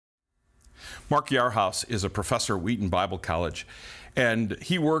Mark Yarhouse is a professor at Wheaton Bible College, and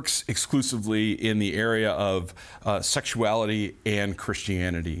he works exclusively in the area of sexuality and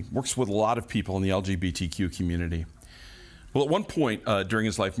Christianity. Works with a lot of people in the LGBTQ community. Well, at one point during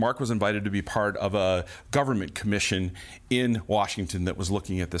his life, Mark was invited to be part of a government commission in Washington that was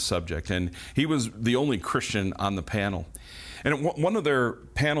looking at this subject, and he was the only Christian on the panel. And at one of their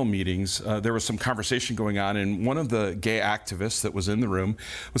panel meetings, there was some conversation going on, and one of the gay activists that was in the room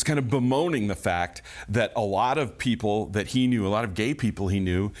was kind of bemoaning the fact that a lot of people that he knew, a lot of gay people he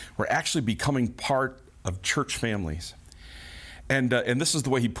knew, were actually becoming part of church families. And this is the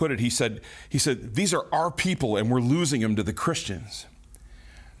way he put it. He said, these are our people, and we're losing them to the Christians.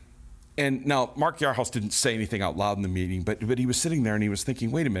 And now, Mark Yarhouse didn't say anything out loud in the meeting, but he was sitting there and he was thinking,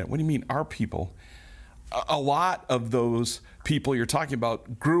 wait a minute, what do you mean our people? A lot of those people you're talking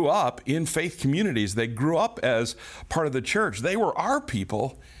about grew up in faith communities. They grew up as part of the church. They were our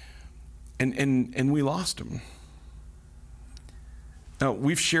people, and we lost them. Now,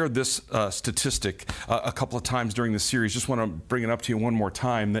 we've shared this statistic a couple of times during the series. Just want to bring it up to you one more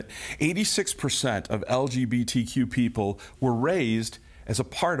time, that 86% of LGBTQ people were raised as a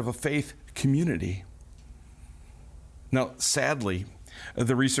part of a faith community. Now, sadly,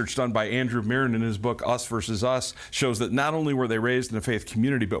 the research done by Andrew Mirren in his book, Us Versus Us, shows that not only were they raised in a faith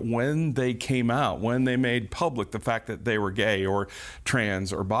community, but when they came out, when they made public the fact that they were gay or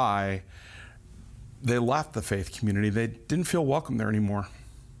trans or bi, they left the faith community. They didn't feel welcome there anymore.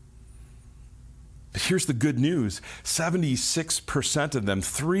 But here's the good news. 76% of them,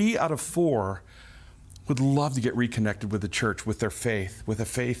 3 out of 4, would love to get reconnected with the church, with their faith, with a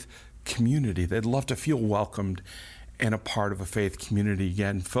faith community. They'd love to feel welcomed and a part of a faith community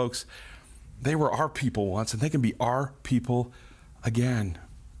again. Folks, they were our people once, and they can be our people again,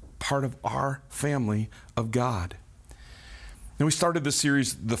 part of our family of God. Now, we started this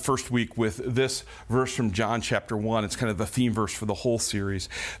series the first week with this verse from John chapter 1. It's kind of the theme verse for the whole series.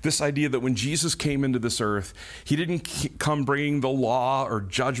 This idea that when Jesus came into this earth, he didn't come bringing the law or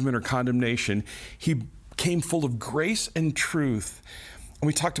judgment or condemnation. He came full of grace and truth. And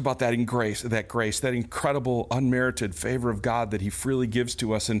we talked about that that incredible, unmerited favor of God that he freely gives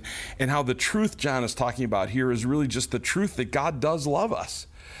to us, and how the truth John is talking about here is really just the truth that God does love us,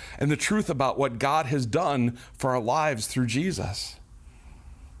 and the truth about what God has done for our lives through Jesus.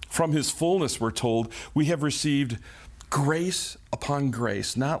 From his fullness, we're told, we have received grace upon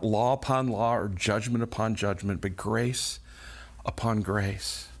grace, not law upon law or judgment upon judgment, but grace upon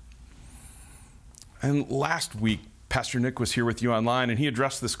grace. And last week, Pastor Nick was here with you online, and he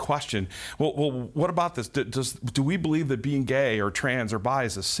addressed this question. Well, what about this? Do we believe that being gay or trans or bi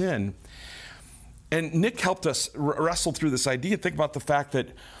is a sin? And Nick helped us wrestle through this idea, think about the fact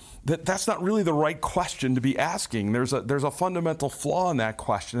that that's not really the right question to be asking. There's a fundamental flaw in that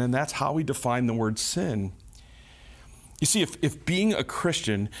question, and that's how we define the word sin. You see, if being a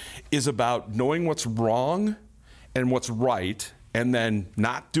Christian is about knowing what's wrong and what's right, and then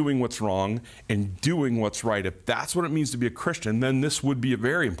not doing what's wrong and doing what's right, if that's what it means to be a Christian, then this would be a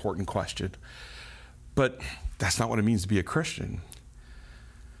very important question. But that's not what it means to be a Christian.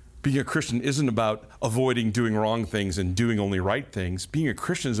 Being a Christian isn't about avoiding doing wrong things and doing only right things. Being a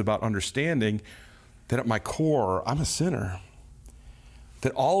Christian is about understanding that at my core, I'm a sinner.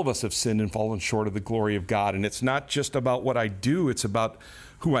 That all of us have sinned and fallen short of the glory of God. And it's not just about what I do, it's about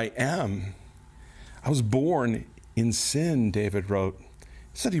who I am. I was born in sin, David wrote. He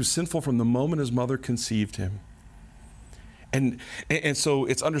said he was sinful from the moment his mother conceived him. And so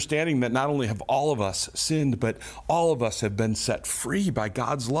it's understanding that not only have all of us sinned, but all of us have been set free by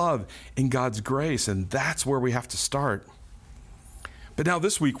God's love and God's grace. And that's where we have to start. But now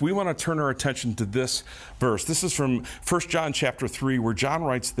this week, we want to turn our attention to this verse. This is from 1 John chapter 3, where John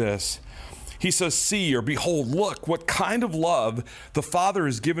writes this. He says, see, or behold, look, what kind of love the Father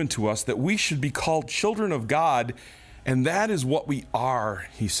has given to us, that we should be called children of God, and that is what we are,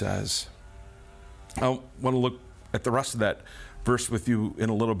 he says. I want to look at the rest of that verse with you in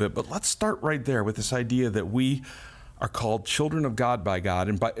a little bit, but let's start right there with this idea that we are called children of God by God,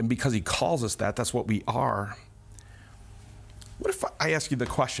 and because he calls us that, that's what we are. What if I ask you the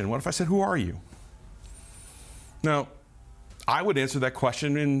question, what if I said, who are you? Now, I would answer that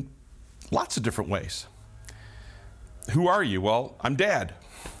question in lots of different ways. Who are you? Well, I'm Dad.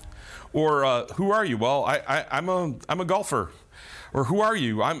 Or who are you? Well, I'm a golfer. Or who are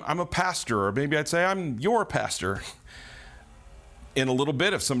you? I'm a pastor. Or maybe I'd say I'm your pastor. In a little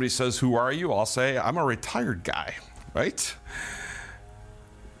bit, if somebody says, who are you? I'll say, I'm a retired guy, right?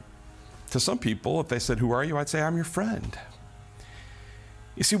 To some people, if they said, who are you? I'd say, I'm your friend.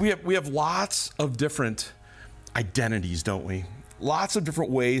 You see, we have lots of different identities, don't we? lots of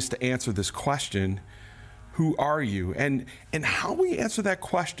different ways to answer this question, who are you? And how we answer that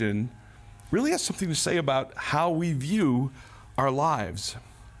question really has something to say about how we view our lives.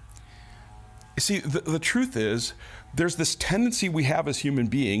 You see, the truth is, there's this tendency we have as human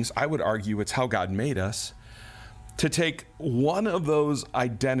beings, I would argue it's how God made us, to take one of those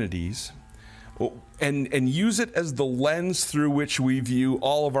identities and use it as the lens through which we view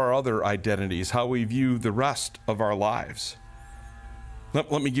all of our other identities, how we view the rest of our lives. Let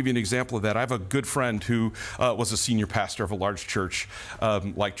me give you an example of that. I have a good friend who was a senior pastor of a large church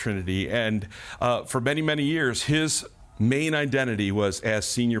like Trinity, and for many, many years, his main identity was as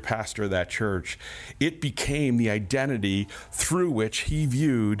senior pastor of that church. It became the identity through which he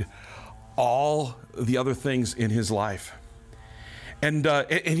viewed all the other things in his life. And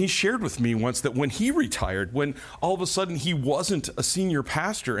he shared with me once that when he retired, when all of a sudden he wasn't a senior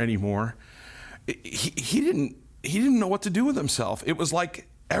pastor anymore, he didn't know what to do with himself. It was like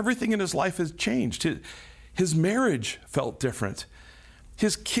everything in his life has changed. His marriage felt different.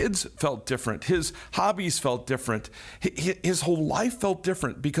 His kids felt different. His hobbies felt different. His whole life felt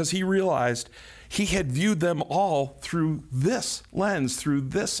different because he realized he had viewed them all through this lens, through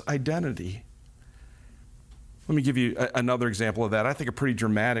this identity. Let me give you another example of that. I think a pretty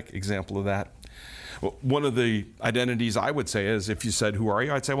dramatic example of that. One of the identities I would say is, if you said, who are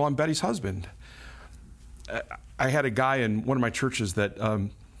you? I'd say, well, I'm Betty's husband. I had a guy in one of my churches that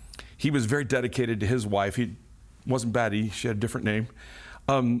he was very dedicated to his wife. He wasn't Betty, she had a different name.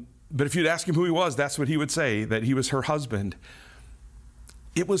 But if you'd ask him who he was, that's what he would say, that he was her husband.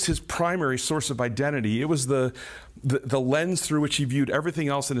 It was his primary source of identity. It was the lens through which he viewed everything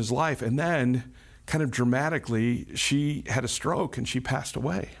else in his life. And then, kind of dramatically, she had a stroke and she passed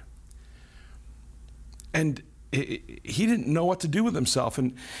away. And he didn't know what to do with himself.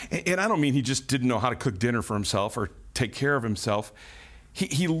 And I don't mean he just didn't know how to cook dinner for himself or take care of himself.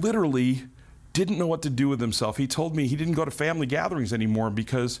 He literally didn't know what to do with himself. He told me he didn't go to family gatherings anymore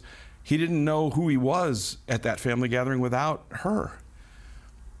because he didn't know who he was at that family gathering without her.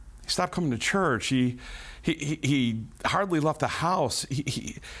 He stopped coming to church. He hardly left the house.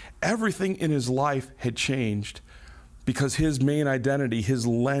 Everything in his life had changed because his main identity, his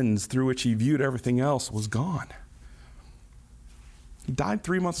lens through which he viewed everything else, was gone. He died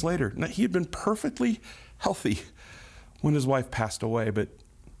 3 months later. Now, he had been perfectly healthy when his wife passed away, but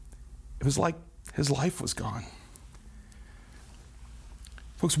it was like his life was gone.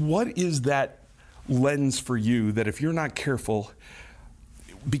 Folks, what is that lens for you that, if you're not careful,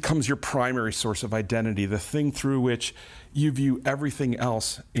 becomes your primary source of identity, the thing through which you view everything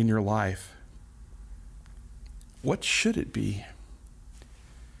else in your life? What should it be?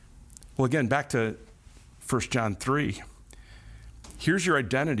 Well, again, back to 1 John 3. Here's your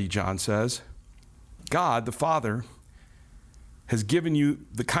identity, John says. God, the Father, has given you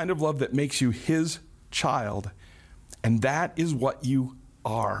the kind of love that makes you his child, and that is what you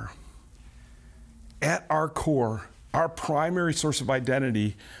are. At our core, our primary source of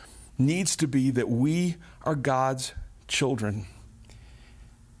identity needs to be that we are God's children.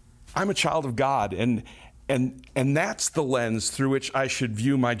 I'm a child of God, and that's the lens through which I should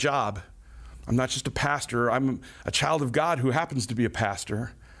view my job. I'm not just a pastor. I'm a child of God who happens to be a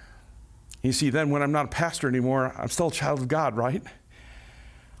pastor. You see, then when I'm not a pastor anymore, I'm still a child of God, right?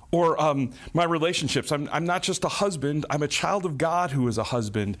 Or my relationships. I'm not just a husband. I'm a child of God who is a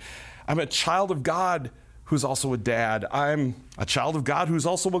husband. I'm a child of God who's also a dad. I'm a child of God who's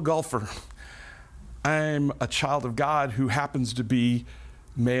also a golfer. I'm a child of God who happens to be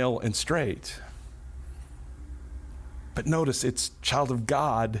male and straight. But notice, it's child of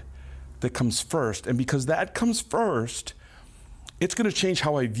God that comes first. And because that comes first, it's going to change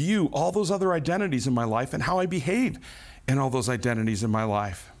how I view all those other identities in my life and how I behave in all those identities in my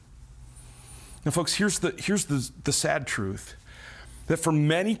life. Now, folks, here's the sad truth, that for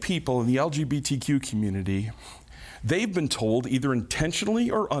many people in the LGBTQ community, they've been told, either intentionally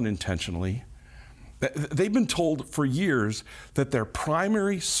or unintentionally, they've been told for years that their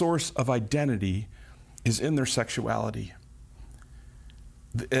primary source of identity is in their sexuality.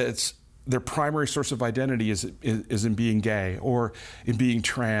 Their primary source of identity is in being gay, or in being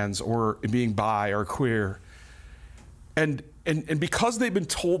trans, or in being bi or queer. And because they've been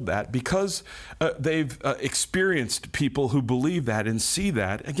told that, because they've experienced people who believe that and see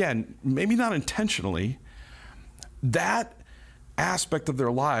that, again, maybe not intentionally, that aspect of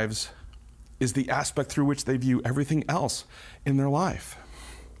their lives is the aspect through which they view everything else in their life.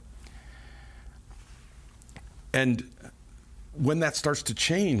 And when that starts to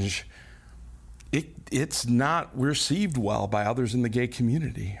change, it's not received well by others in the gay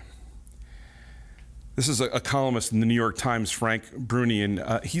community. This is a columnist in the New York Times, Frank Bruni,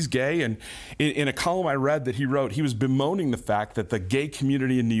 and he's gay. And in a column I read that he wrote, he was bemoaning the fact that the gay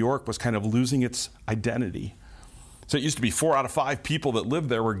community in New York was kind of losing its identity. So it used to be 4 out of 5 people that lived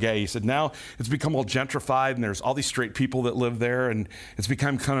there were gay. He said now it's become all gentrified, and there's all these straight people that live there, and it's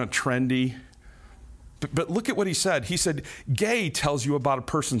become kind of trendy. But look at what he said. He said, gay tells you about a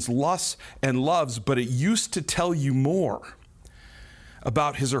person's lusts and loves, but it used to tell you more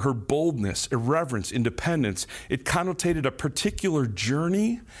about his or her boldness, irreverence, independence. It connotated a particular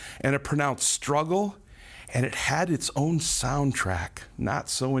journey and a pronounced struggle, and it had its own soundtrack. Not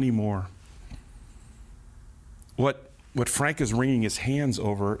so anymore. What Frank is wringing his hands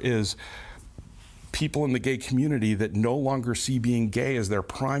over is people in the gay community that no longer see being gay as their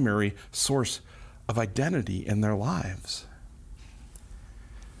primary source of identity in their lives.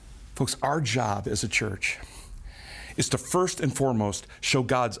 Folks, our job as a church is to first and foremost show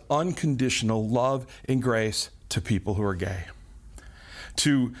God's unconditional love and grace to people who are gay.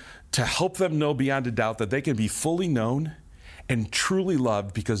 To help them know beyond a doubt that they can be fully known and truly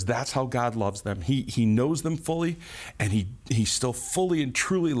loved, because that's how God loves them. He knows them fully, and he still fully and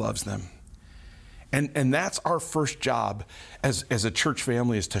truly loves them. And that's our first job as a church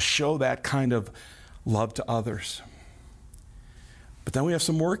family, is to show that kind of love to others. But then we have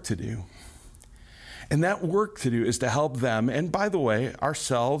some work to do. And that work to do is to help them, and by the way,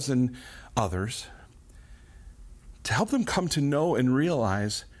 ourselves and others, to help them come to know and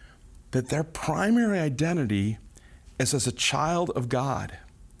realize that their primary identity is as a child of God.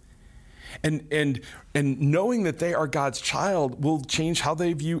 And knowing that they are God's child will change how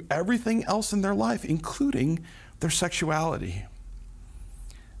they view everything else in their life, including their sexuality.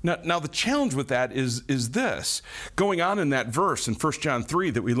 Now the challenge with that is this. Going on in that verse in 1 John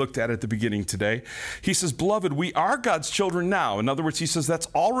 3 that we looked at the beginning today, he says, beloved, we are God's children now. In other words, he says that's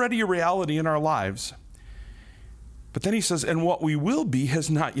already a reality in our lives. But then he says, and what we will be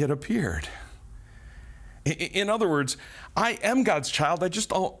has not yet appeared. In other words, I am God's child. I just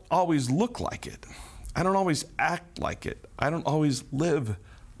don't always look like it. I don't always act like it. I don't always live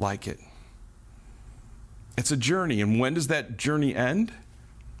like it. It's a journey. And when does that journey end?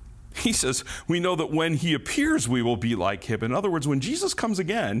 He says, we know that when he appears, we will be like him. In other words, when Jesus comes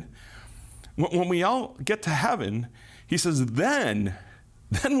again, when we all get to heaven, he says, then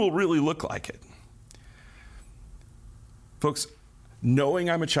we'll really look like it. Folks, knowing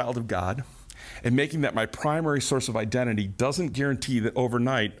I'm a child of God and making that my primary source of identity doesn't guarantee that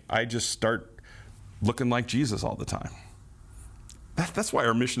overnight I just start looking like Jesus all the time. That's why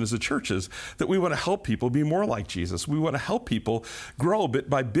our mission as a church is that we want to help people be more like Jesus. We want to help people grow bit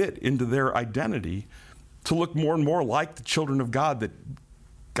by bit into their identity to look more and more like the children of God that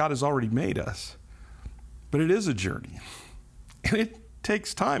God has already made us. But it is a journey. And it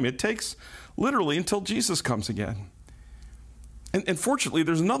takes time. It takes literally until Jesus comes again. And fortunately,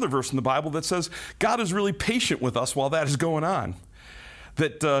 there's another verse in the Bible that says God is really patient with us while that is going on.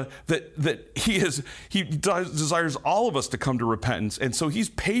 That he desires all of us to come to repentance, and so he's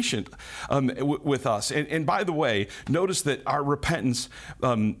patient with us. And by the way, notice that our repentance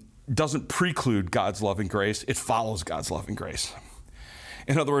doesn't preclude God's love and grace; it follows God's love and grace.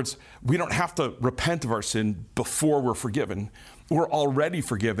 In other words, we don't have to repent of our sin before we're forgiven. We're already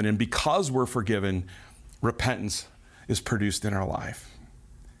forgiven, and because we're forgiven, repentance is produced in our life.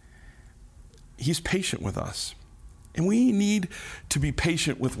 He's patient with us. And we need to be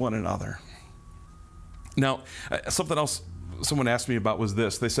patient with one another. Now, something else someone asked me about was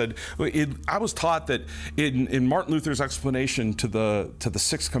this. They said, I was taught that in Martin Luther's explanation to the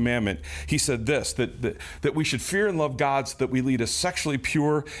Sixth Commandment, he said this, that we should fear and love God so that we lead a sexually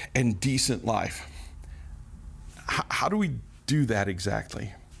pure and decent life. How do we do that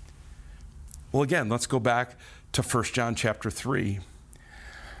exactly? Well, again, let's go back to 1 John chapter 3.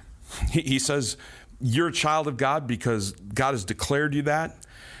 He says, you're a child of God because God has declared you that.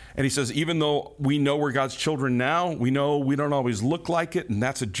 And he says, even though we know we're God's children now, we know we don't always look like it, and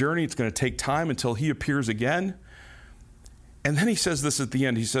that's a journey. It's going to take time until he appears again. And then he says this at the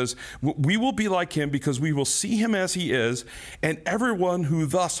end. He says, we will be like him because we will see him as he is, and everyone who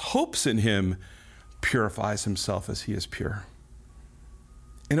thus hopes in him purifies himself as he is pure.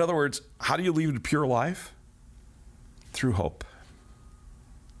 In other words, how do you lead a pure life? Through hope.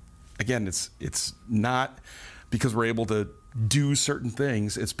 Again, it's not because we're able to do certain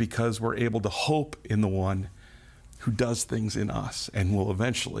things. It's because we're able to hope in the one who does things in us and will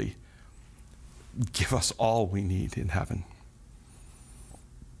eventually give us all we need in heaven.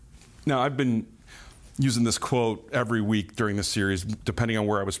 Now, I've been using this quote every week during the series, depending on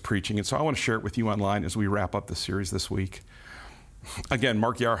where I was preaching. And so I want to share it with you online as we wrap up the series this week. Again,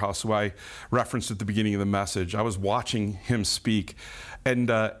 Mark Yarhouse, who I referenced at the beginning of the message, I was watching him speak, and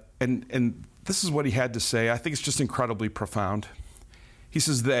this is what he had to say. I think it's just incredibly profound. He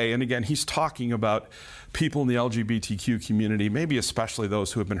says they, and again, he's talking about people in the LGBTQ community, maybe especially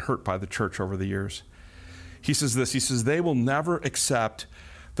those who have been hurt by the church over the years. He says this, he says, they will never accept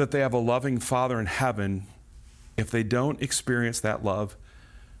that they have a loving Father in heaven if they don't experience that love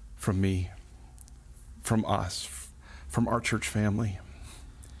from me, from us, from our church family.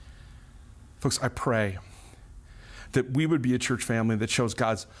 Folks, I pray that we would be a church family that shows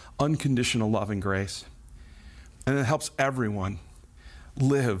God's unconditional love and grace, and that helps everyone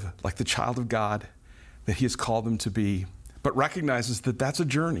live like the child of God that he has called them to be, but recognizes that that's a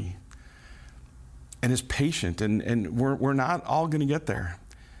journey and is patient, and we're not all going to get there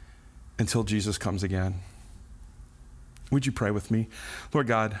until Jesus comes again. Would you pray with me? Lord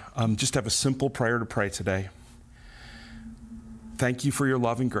God, just have a simple prayer to pray today. Thank you for your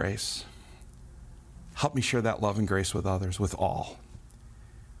love and grace. Help me share that love and grace with others, with all.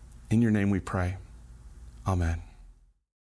 In your name we pray. Amen.